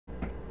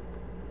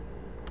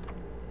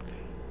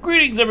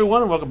Greetings,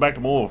 everyone, and welcome back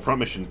to more Front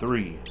Mission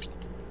 3.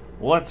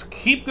 Let's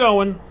keep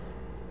going.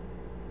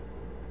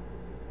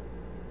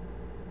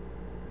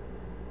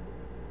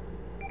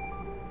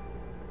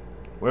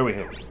 Where are we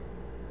heading?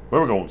 Where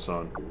are we going,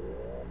 son?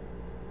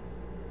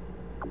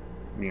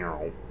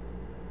 Meow.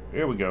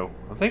 Here we go.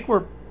 I think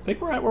we're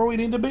at where we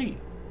need to be.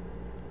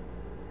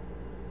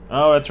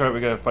 Oh, that's right. We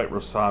gotta fight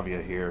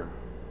Rosavia here.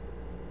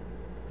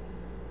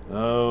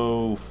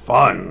 Oh,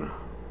 fun.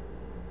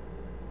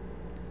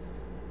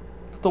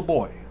 Little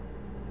boy.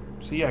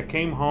 See, I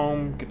came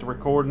home, get to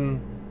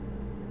recording.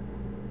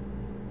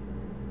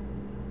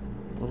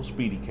 Little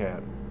Speedy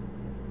Cat.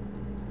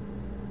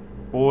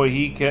 Boy,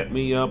 he kept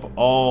me up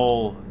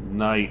all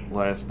night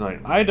last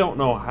night. I don't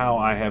know how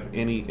I have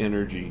any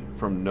energy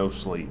from no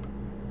sleep.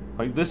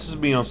 Like, this is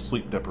me on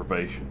sleep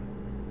deprivation.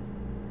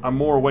 I'm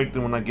more awake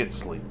than when I get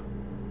sleep.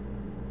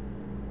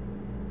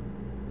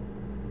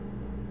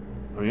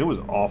 I mean, it was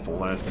awful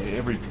last night.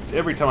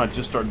 Every time I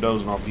just start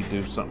dozing off, he'd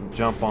do something,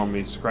 jump on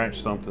me,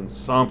 scratch something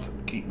to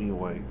keep me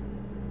awake.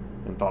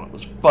 And thought it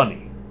was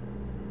funny.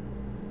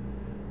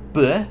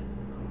 Bleh.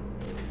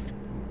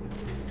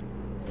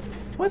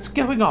 What's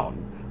going on?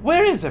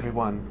 Where is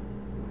everyone?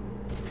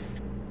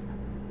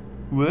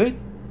 What?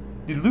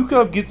 Did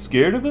Lukav get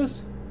scared of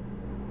us?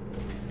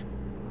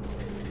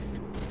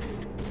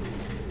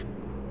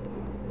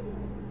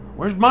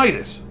 Where's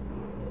Midas?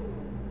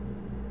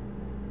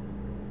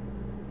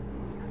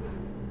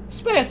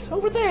 Spetz,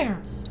 over there!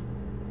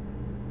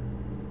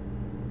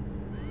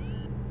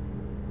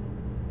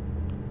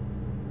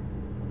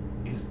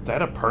 Is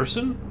that a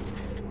person?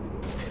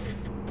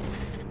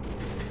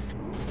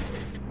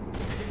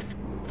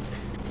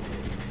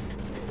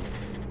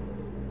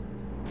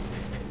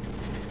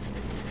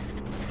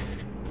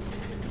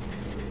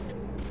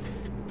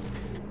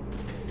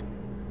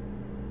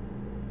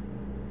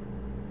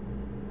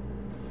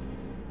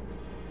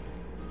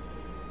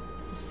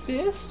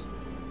 Sis?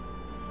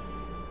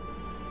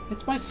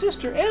 It's my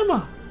sister,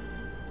 Emma!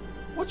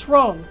 What's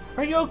wrong?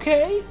 Are you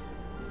okay?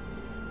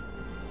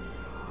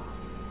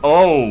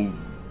 Oh,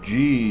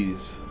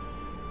 jeez.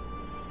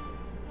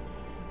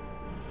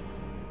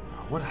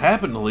 What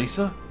happened,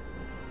 Lisa?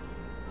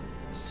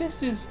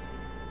 Sis's.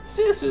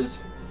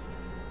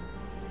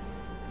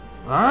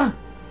 Huh?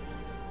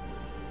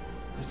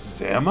 This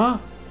is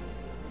Emma?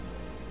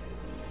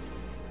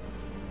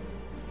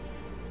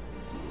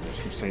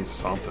 She keeps saying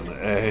something.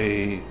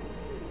 Hey,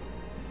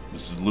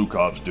 this is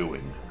Lukav's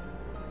doing.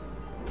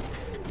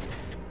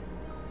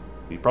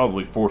 He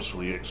probably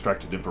forcefully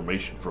extracted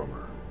information from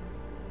her.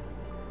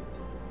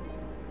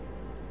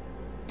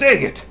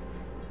 Dang it!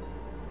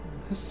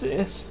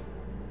 Sis.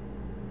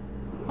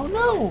 Oh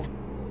no!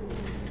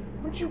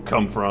 Where'd you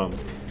come from?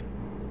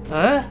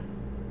 Huh?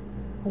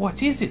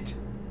 What is it?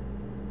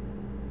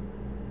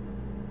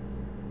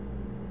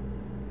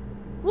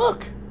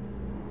 Look!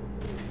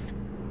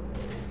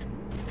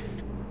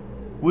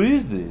 What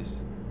is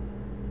this?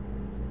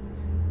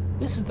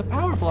 This is the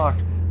power block.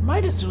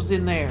 Midas was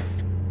in there.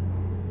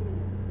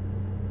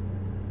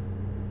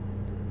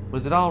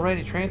 Was it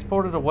already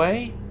transported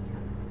away?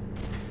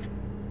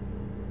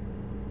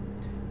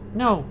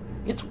 No,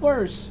 it's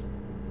worse.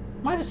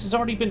 Midas has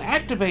already been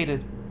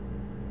activated.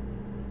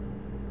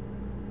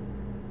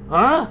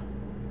 Huh?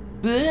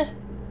 Bleh.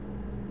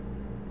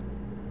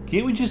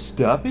 Can't we just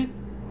stop it?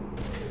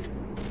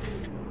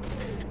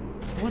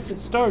 Once it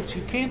starts,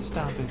 you can't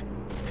stop it.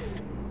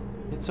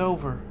 It's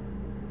over.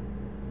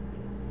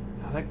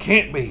 Now, that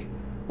can't be.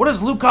 What is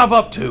Lukav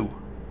up to?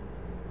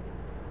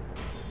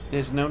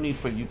 There's no need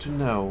for you to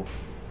know.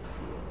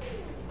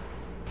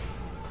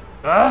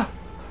 Huh?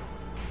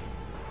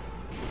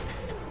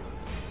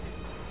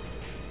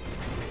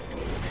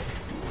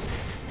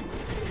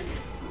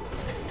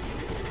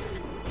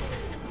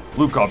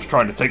 Lukav's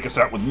trying to take us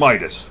out with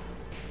Midas.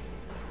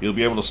 He'll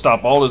be able to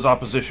stop all his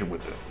opposition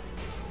with it.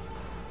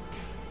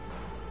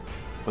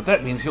 But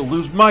that means he'll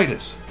lose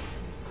Midas.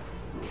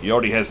 He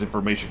already has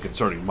information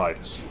concerning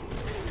Midas.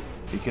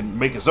 He can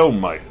make his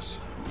own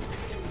Midas.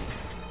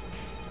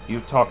 You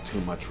talk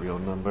too much, real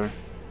number.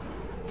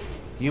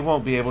 You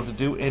won't be able to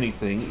do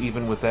anything,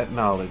 even with that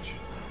knowledge.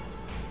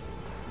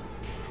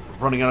 We're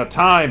running out of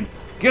time!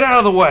 Get out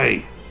of the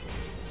way!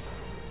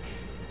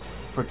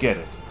 Forget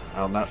it.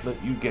 I'll not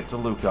let you get to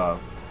Lukav.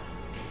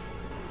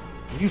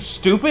 Are you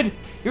stupid?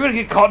 You're gonna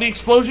get caught in the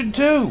explosion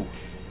too!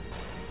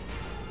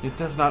 It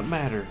does not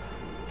matter.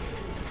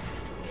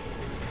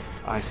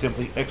 I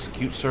simply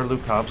execute Sir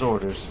Lukav's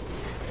orders.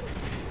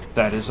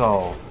 That is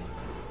all.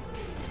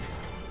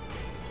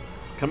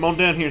 Come on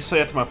down here and say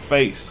that to my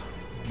face.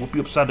 Whoop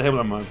you upside the head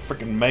with my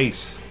freaking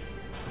mace.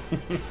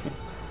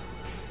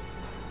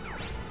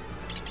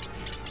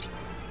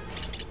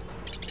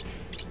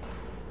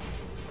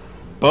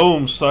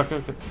 Boom,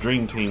 sucker. Got the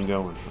dream team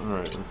going.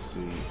 Alright, let's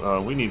see.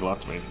 We need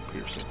lots of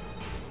anti-piercing.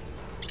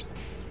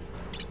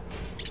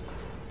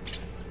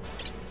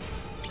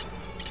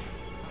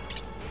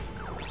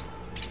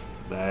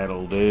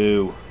 That'll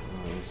do.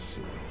 Let's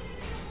see.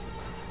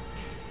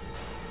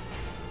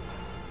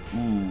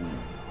 Ooh.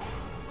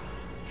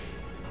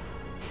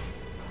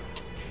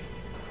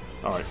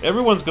 Alright,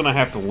 everyone's gonna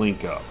have to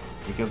link up.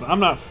 Because I'm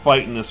not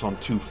fighting this on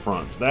two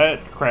fronts.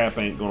 That crap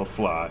ain't gonna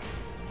fly.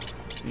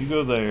 You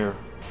go there.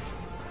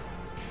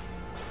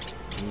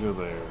 You go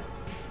there.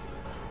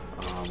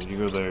 You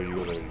go there, you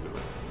go there, you go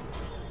there.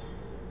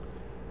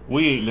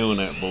 We ain't doing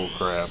that bull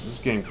crap. This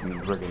game can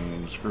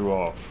freaking screw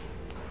off.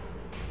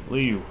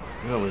 Leave.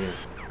 Get over here.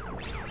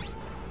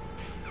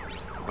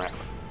 Crap.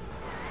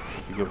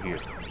 If you go here.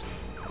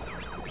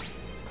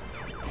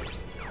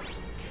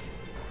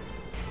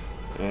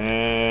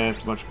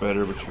 It's much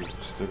better, but you're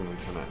still going to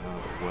be kind of out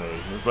of the way.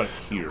 What about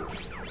here?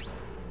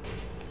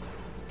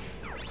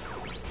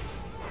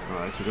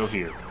 Alright, so go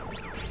here.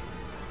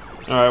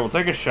 Alright, we'll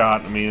take a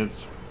shot. I mean,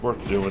 it's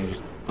worth doing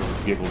just for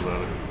the giggles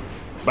of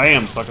it.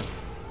 Bam, sucker.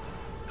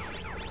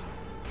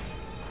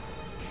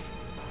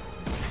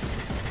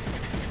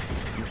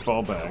 You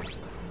fall back.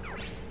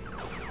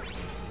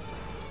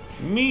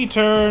 Me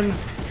turn!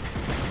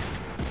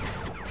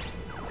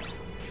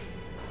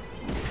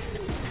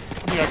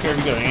 I don't care if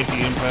you got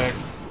anti-impact.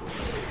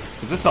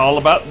 Because it's all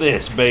about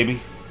this,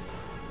 baby.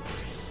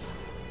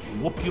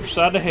 Whoop you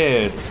upside the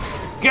head.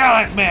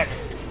 Got it, Mac!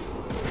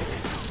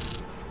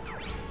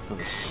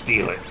 Gonna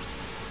steal it.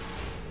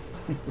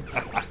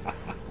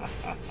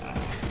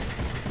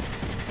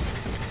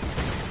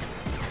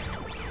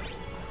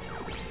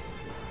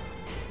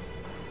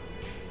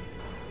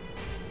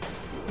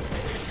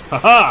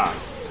 Haha!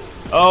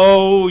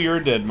 Oh, you're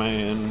a dead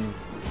man.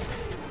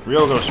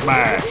 Real go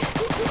smash.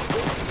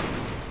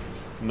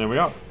 And there we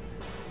are.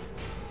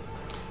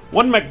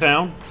 One mech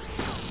down.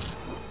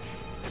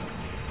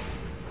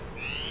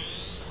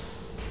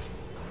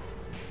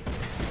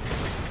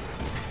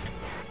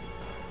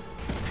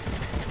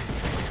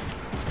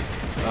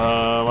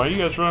 Why are you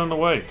guys running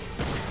away?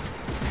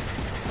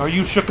 Are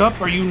you shook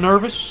up? Are you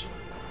nervous?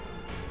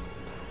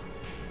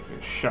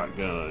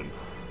 Shotgun.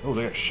 Oh,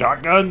 they got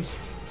shotguns?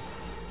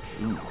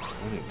 Ooh,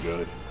 that ain't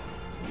good.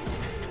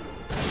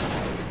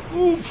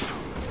 Oof.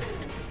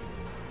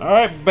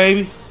 Alright,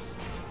 baby.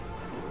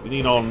 We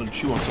need all to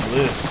chew on some of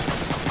this.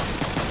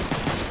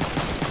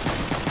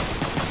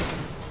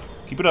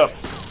 Keep it up.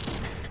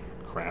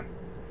 Crap.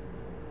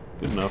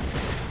 Good enough.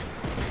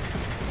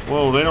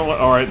 Whoa, they don't.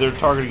 Alright, they're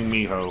targeting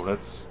me, ho.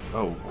 That's.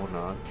 Oh, or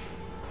not.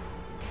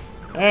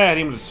 Ah, hit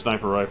him with a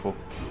sniper rifle.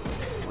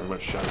 Worry about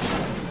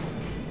shotgun.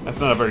 That's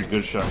not a very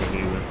good shotgun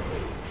either.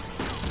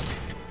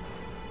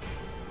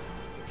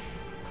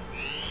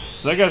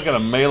 So that guy's got a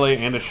melee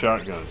and a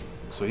shotgun.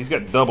 So he's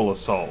got double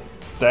assault.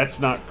 That's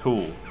not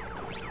cool.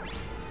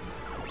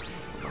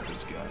 What about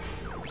this guy?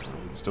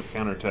 He can still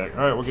counterattack.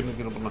 Alright, we're gonna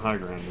get up on the high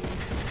ground.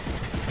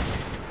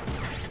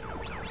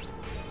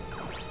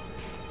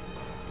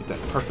 Get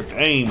that perfect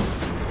aim.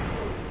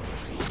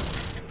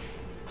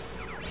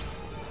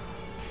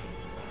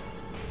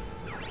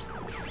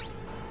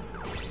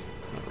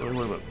 Not really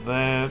worried about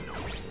that.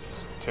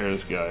 Let's tear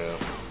this guy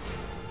up.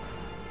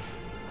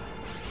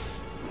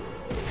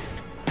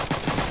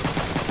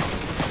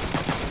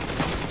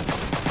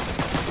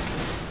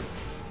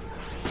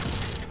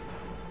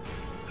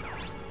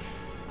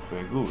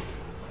 Very good.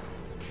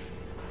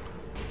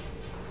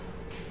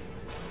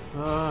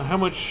 How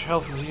much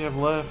health does he have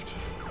left?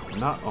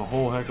 Not a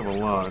whole heck of a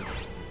lot.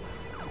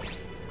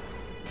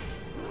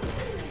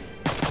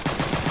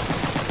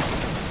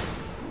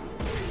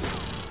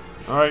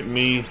 Alright,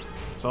 me.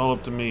 It's all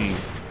up to me.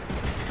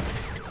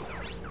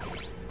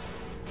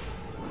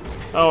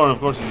 Oh, and of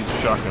course he uses a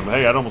shotgun. But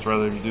hey, I'd almost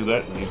rather him do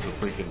that than use the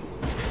freaking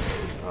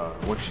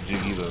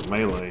whatchamajiggy, the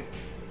melee.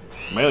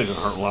 Melee's gonna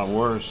hurt a lot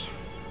worse.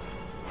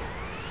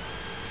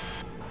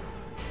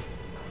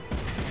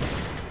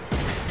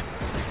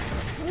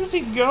 Where's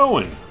he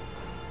going?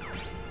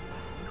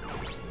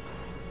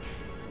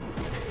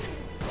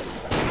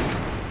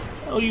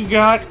 Hell you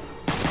got?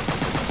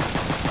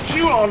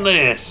 Chew on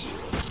this!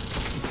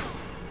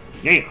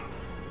 Yeah!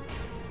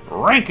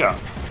 Rank up!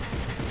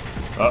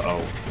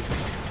 Uh-oh.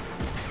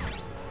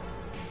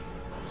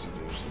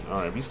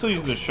 Alright, if he's still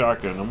using the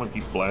shotgun, I'm gonna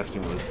keep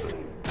blasting with this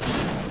thing.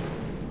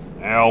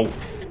 Ow!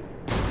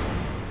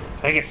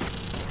 Take it!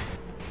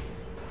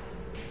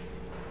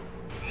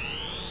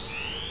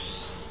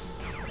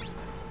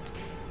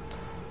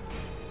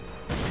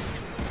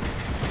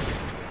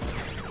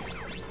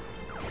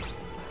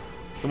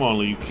 Come on,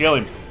 Lee, kill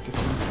him. Get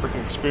some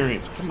freaking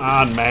experience. Come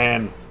on,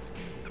 man.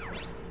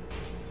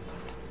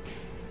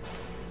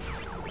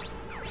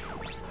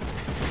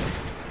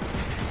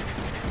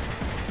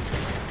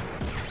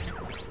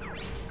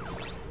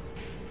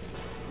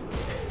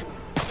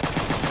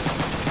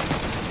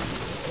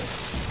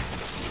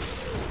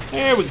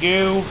 There we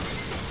go.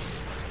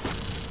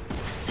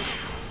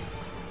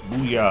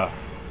 Booyah.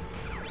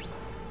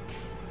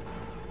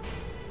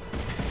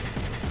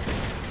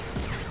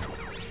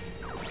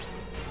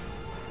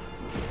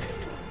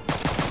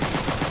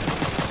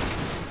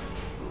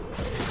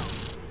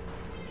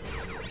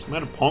 Am I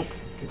a punk?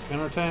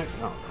 Counterattack?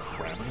 Oh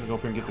crap, I'm gonna go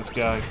up here and get this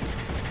guy.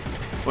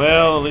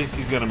 Well, at least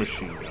he's got a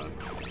machine gun.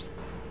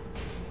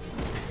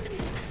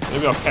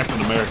 Maybe I'll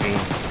Captain America him.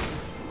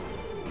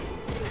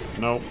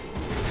 Nope.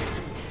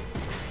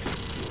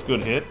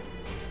 good hit.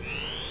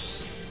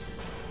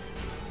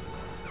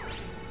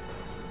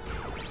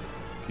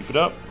 Keep it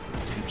up.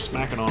 Just keep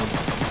smacking on him.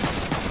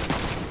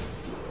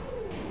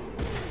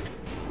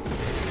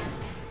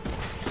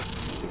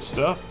 Good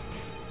stuff.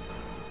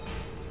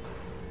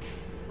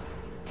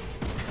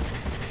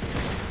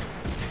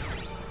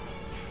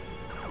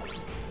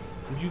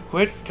 Would you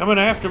quit coming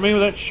after me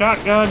with that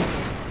shotgun?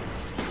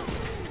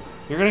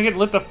 You're gonna get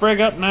lit the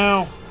frig up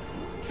now.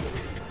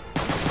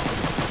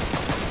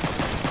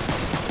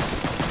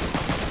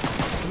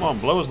 Come on,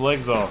 blow his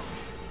legs off.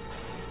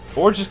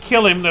 Or just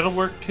kill him, that'll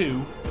work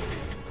too.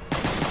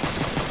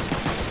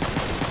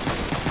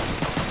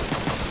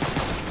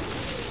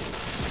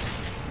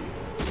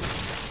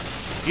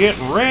 Get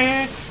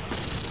wrecked!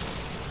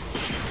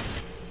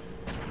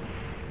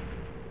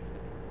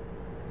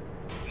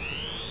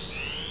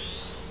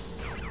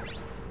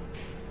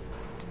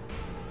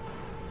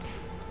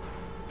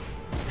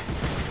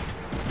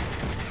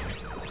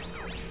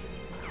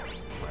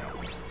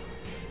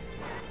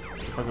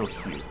 If I go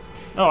here.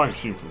 Oh, I can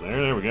shoot from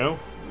there. There we go.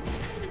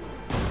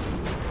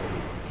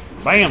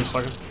 Bam,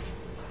 sucker.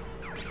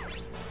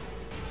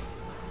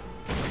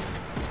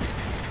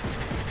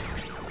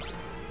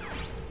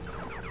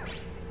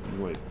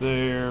 Wait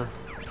there.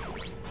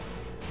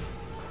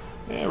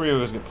 Yeah,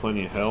 Ryo's got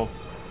plenty of health.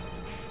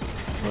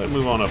 Let's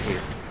move on up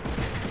here.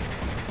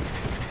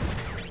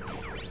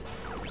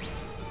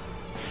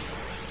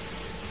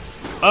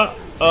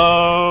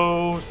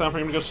 Uh-oh! It's time for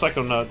him to go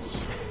psycho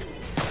nuts.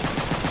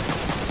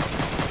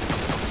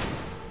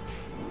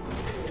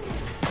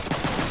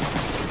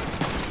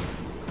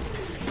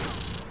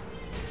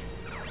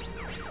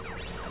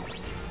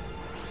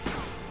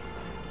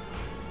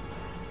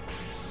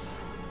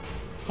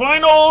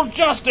 Final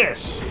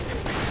justice!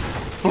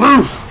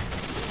 Bloof!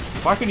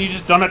 Why couldn't you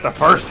just done it the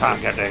first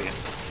time, god dang it?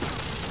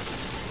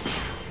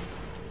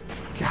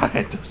 God,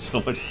 it does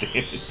so much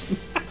damage.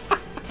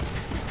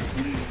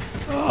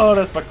 Oh,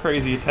 that's my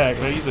crazy attack.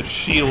 I use a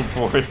shield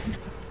for it.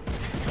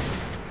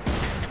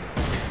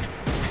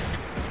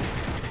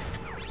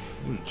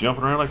 He was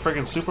jumping around like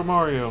freaking Super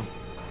Mario.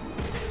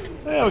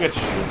 Yeah, we got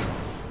your shield.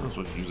 Let's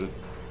just use it.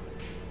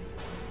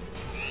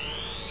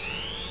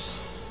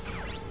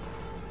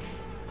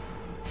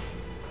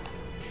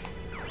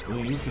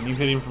 Can you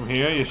hit him from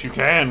here? Yes, you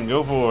can.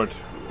 Go for it.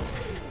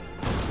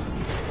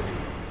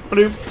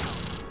 Bloop.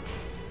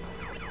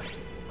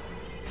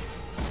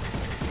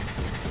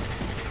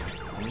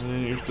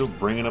 And you're still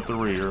bringing up the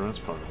rear. That's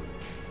fine.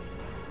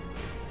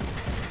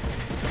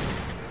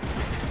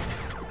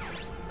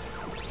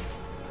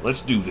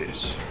 Let's do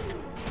this.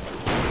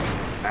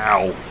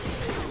 Ow.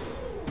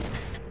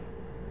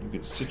 You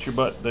can sit your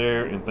butt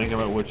there and think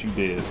about what you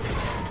did.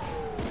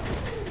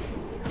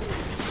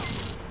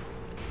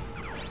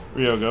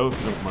 Ryo, go if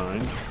you don't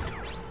mind.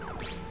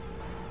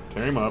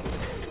 Tear him up.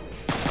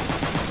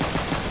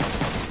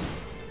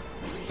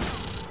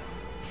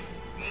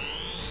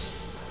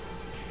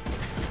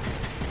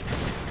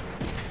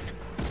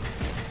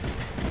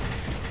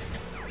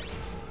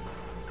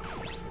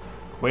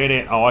 Quit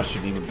it. Oh, I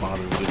shouldn't even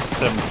bother with it.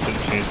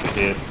 7% chance to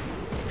hit.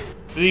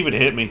 Didn't even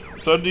hit me.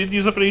 So I did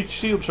use up any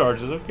shield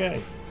charges.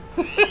 Okay.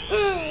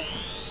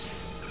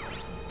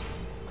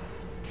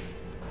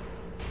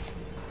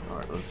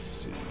 Alright, let's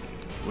see.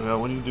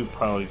 Well, when you do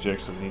pilot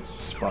ejects, it needs a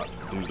spot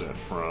to do that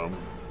from.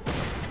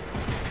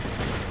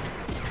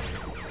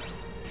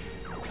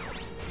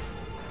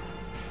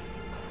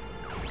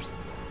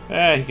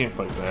 Eh, he can't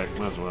fight back.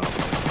 Might as well.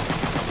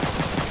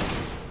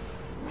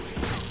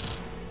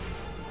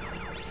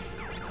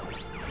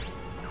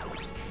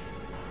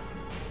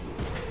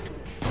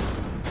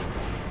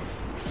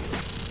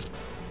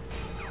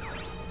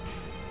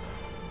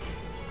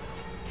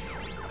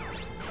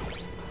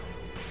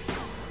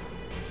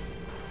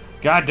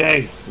 God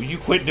dang, will you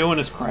quit doing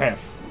this crap?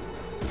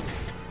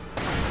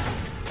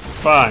 It's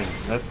fine.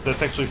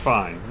 That's actually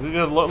fine.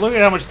 Look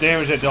at how much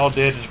damage that all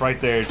did just right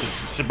there.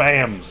 Just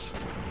shabams.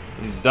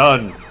 He's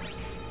done.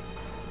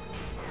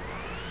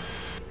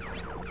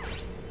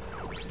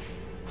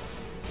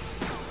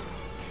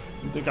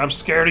 You think I'm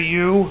scared of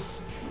you?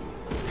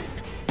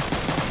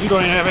 You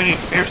don't even have any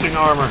piercing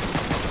armor.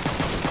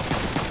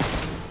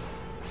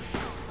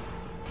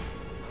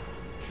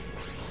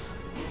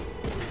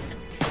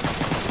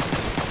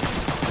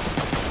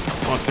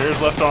 Tear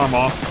his left arm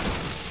off.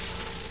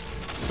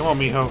 Come on,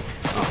 mijo.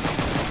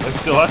 Oh,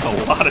 that's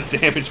a lot of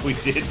damage we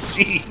did.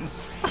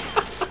 Jeez.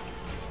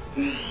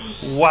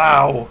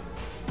 Wow.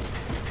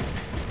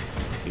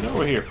 Get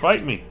over here.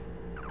 Fight me.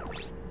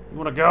 You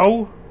wanna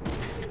go?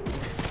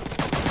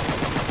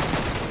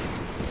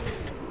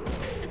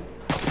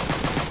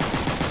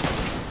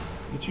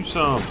 Get you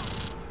some.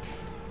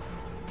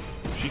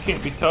 She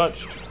can't be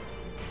touched.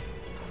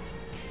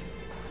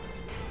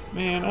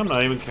 Man, I'm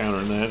not even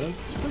countering that.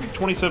 That's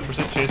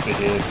 27% chance to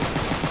hit.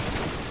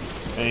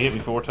 And he hit me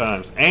 4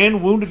 times.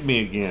 And wounded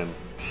me again.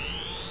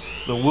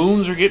 The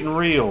wounds are getting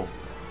real.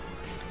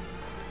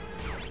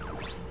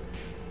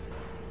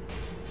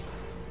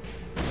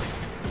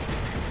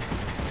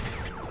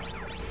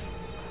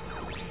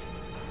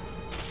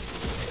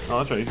 Oh,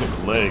 that's right. He's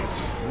got legs.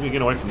 Let me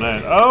get away from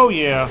that. Oh,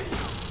 yeah.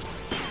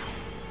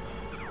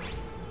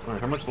 All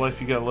right, how much life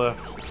you got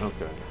left?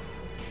 Okay.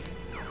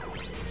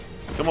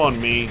 Come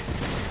on, me.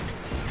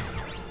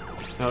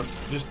 No,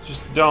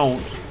 just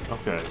don't.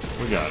 Okay,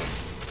 we got it.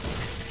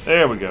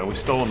 There we go. We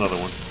stole another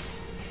one.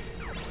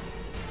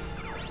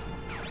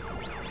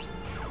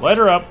 Light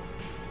her up.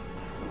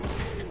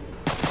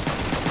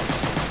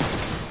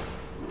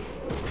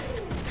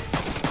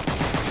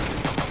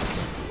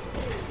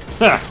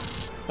 Ha!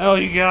 Hell,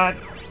 you got?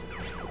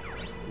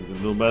 You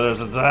can do better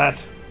than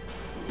that.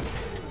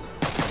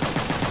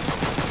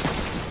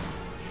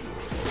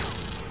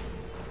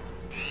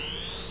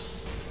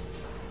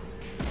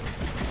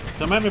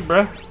 Come at me,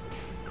 bruh.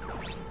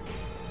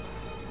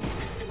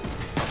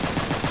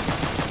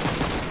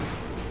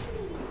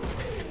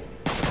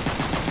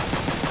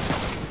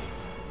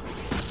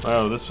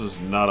 Wow, this was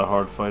not a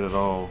hard fight at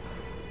all.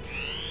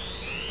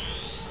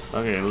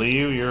 Okay,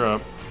 Liu, you're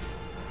up.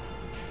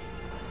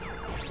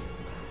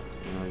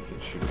 Now you can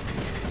shoot.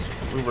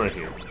 Move right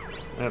here.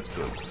 That's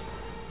good.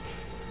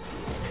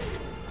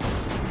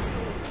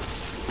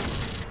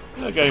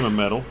 I got him a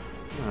medal.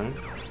 Alright.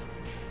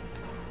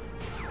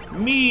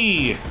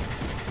 Me!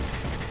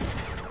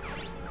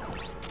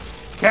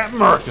 Captain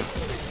America!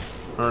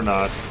 Or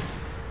not.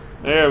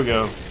 There we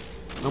go.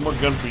 No more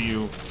gun for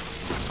you.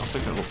 I'll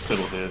take that little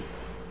fiddlehead.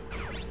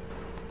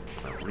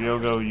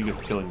 Ryogo, you get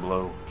the killing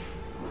blow.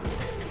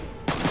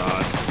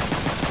 God.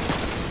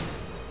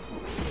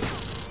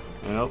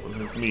 Well,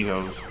 there's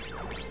Mihos.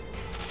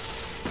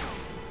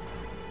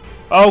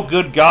 Oh,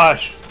 good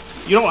gosh.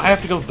 You don't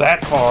have to go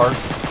that far.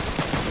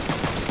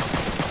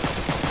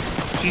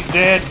 She's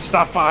dead.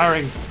 Stop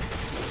firing.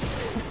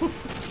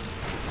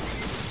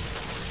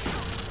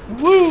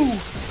 Woo!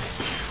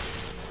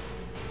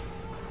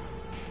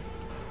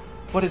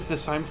 What is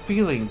this I'm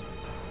feeling?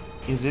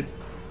 Is it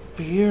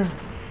fear?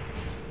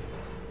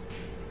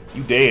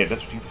 You dead,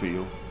 that's what you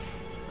feel.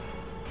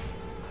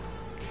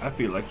 I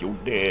feel like you're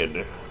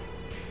dead.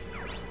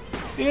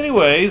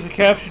 Anyways, the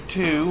captured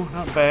 2.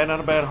 Not bad, not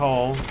a bad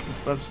haul.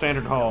 About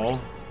standard haul.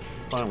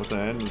 Fine with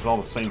that. It's all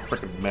the same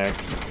frickin' mech.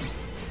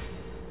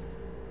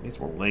 Need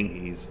some more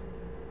Linghees.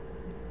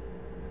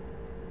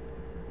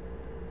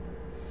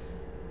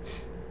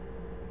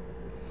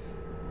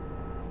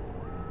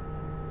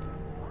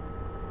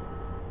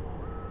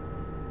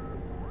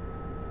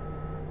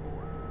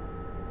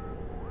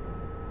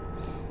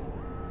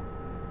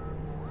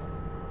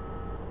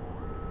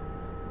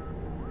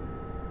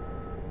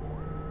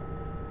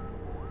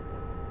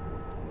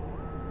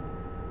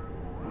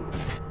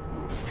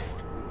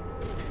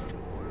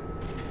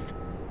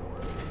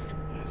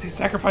 Is he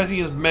sacrificing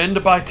his men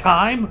to buy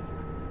time?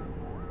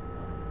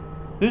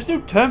 There's no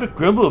time to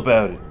grumble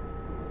about it.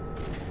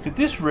 At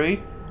this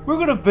rate, we're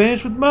gonna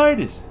vanish with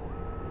Midas.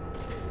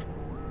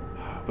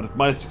 But if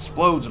Midas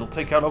explodes, it'll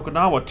take out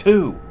Okinawa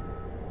too.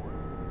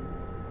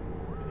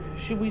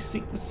 Should we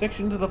sink this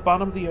section to the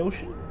bottom of the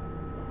ocean?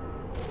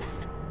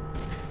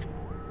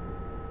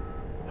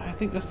 I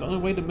think that's the only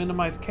way to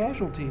minimize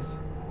casualties.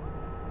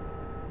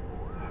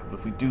 But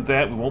if we do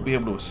that, we won't be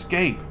able to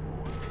escape.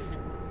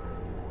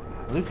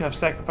 Lukav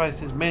sacrificed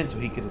his men so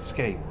he could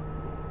escape.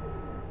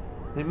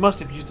 They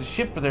must have used a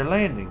ship for their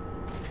landing.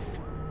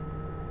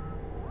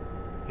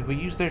 If we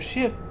use their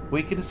ship,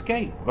 we can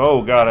escape.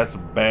 Oh god, that's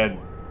some bad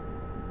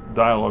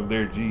dialogue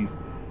there, jeez.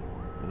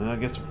 I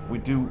guess if we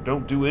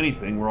don't do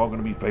anything, we're all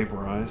going to be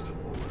vaporized.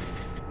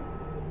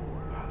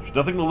 There's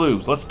nothing to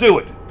lose. Let's do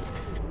it!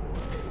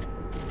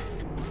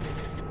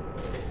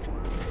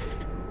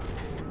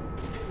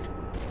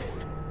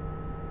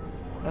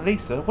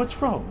 Elisa,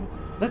 what's wrong?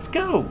 Let's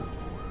go!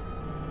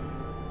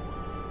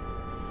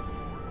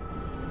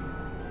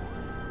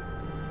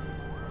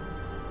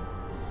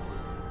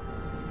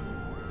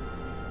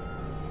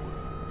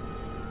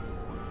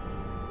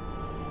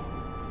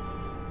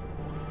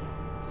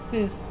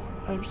 Sis,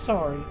 I'm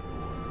sorry.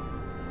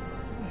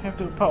 I have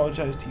to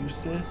apologize to you,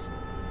 sis.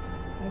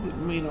 I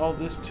didn't mean all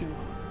this to...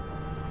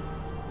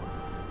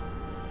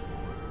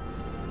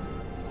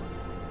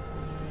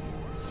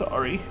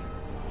 Sorry,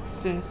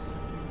 sis.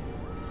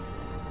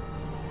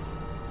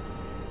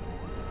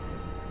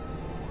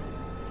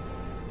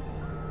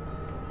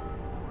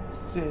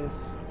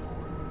 Sis.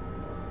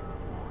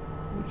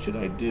 What should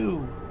I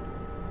do?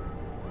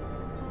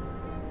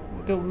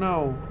 I don't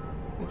know.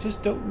 I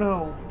just don't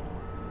know.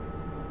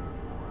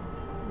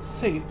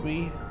 Save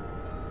me,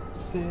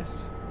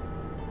 sis.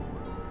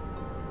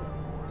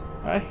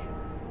 I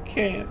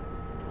can't.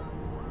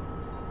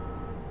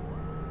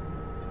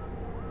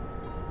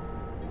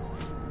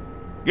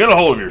 Get a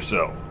hold of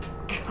yourself.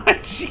 God,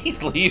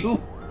 jeez, Liu.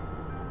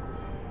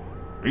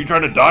 Are you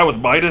trying to die with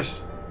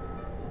Midas?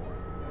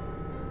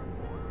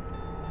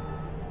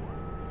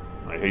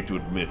 I hate to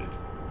admit it,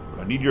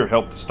 but I need your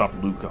help to stop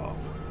Lukav.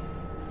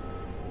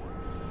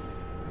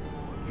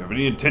 If you have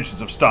any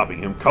intentions of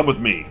stopping him, come with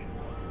me.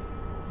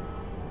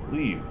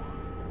 Liu.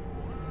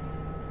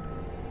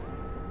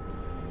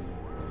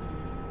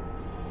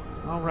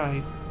 All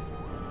right.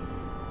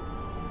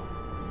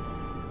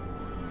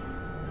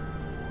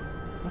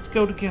 Let's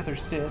go together,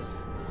 sis.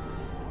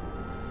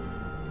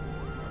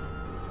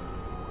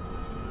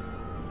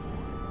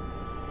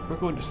 We're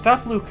going to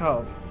stop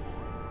Lukav.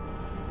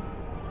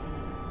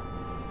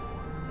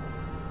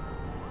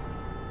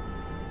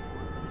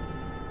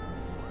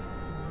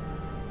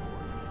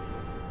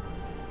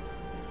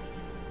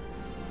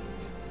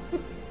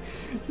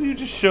 He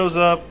just shows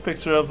up,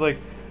 picks her up, is like,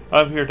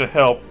 I'm here to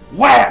help.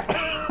 Whap!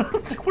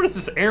 It's like, what is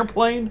this,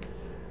 airplane?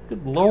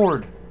 Good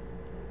lord.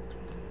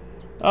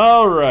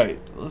 Alright,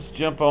 let's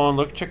jump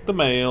on, check the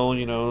mail,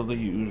 you know, the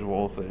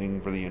usual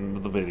thing for the end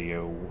of the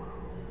video.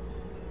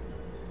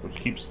 Which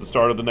keeps the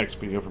start of the next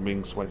video from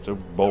being quite so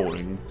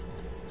boring.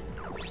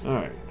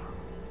 Alright.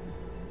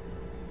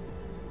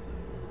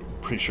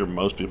 Pretty sure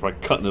most people are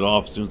probably cutting it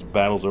off as soon as the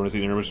battle's over.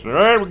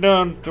 Alright, we're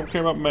done. Don't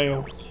care about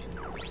mail.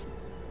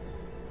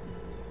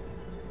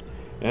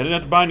 And I didn't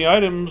have to buy any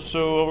items,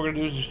 so all we're going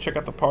to do is just check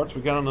out the parts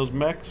we got on those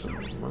mechs, and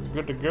we're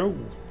good to go.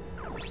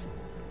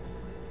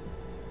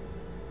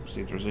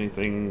 See if there's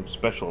anything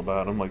special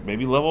about them, like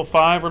maybe level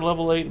 5 or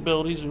level 8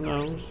 abilities, who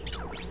knows?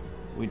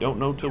 We don't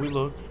know till we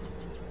look. See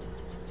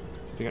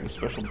if they got any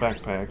special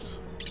backpacks.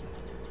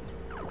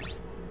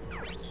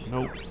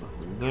 Nope,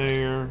 nothing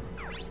there.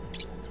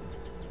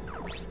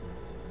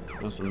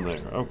 Nothing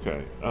there,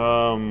 okay.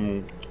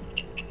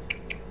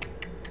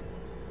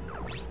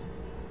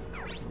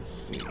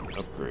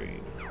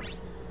 Upgrade.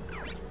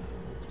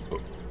 Oh.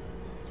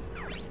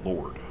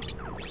 Lord.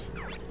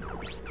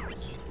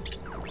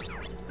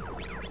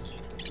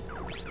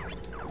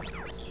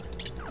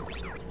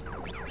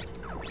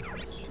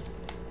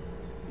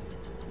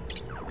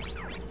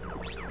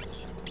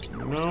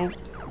 Nope.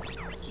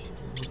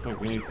 Looks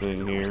like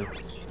anything here.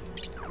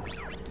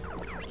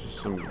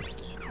 Just some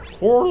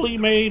poorly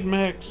made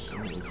mechs.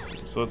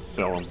 So let's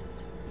sell them.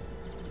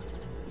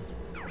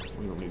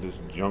 We don't need this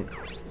junk.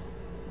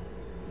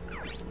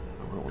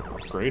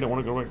 Upgrade. I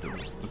want to go back to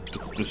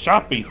the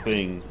shoppy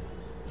thing.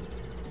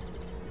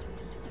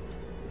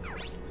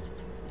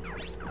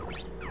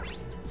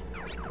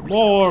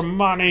 More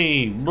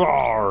money!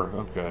 Roar!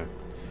 Okay.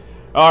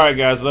 Alright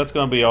guys, so that's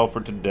going to be all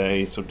for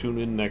today. So tune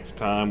in next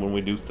time when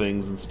we do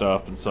things and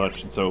stuff and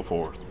such and so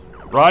forth.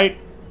 Right?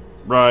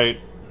 Right.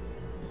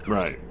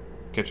 Right.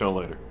 Catch y'all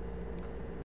later.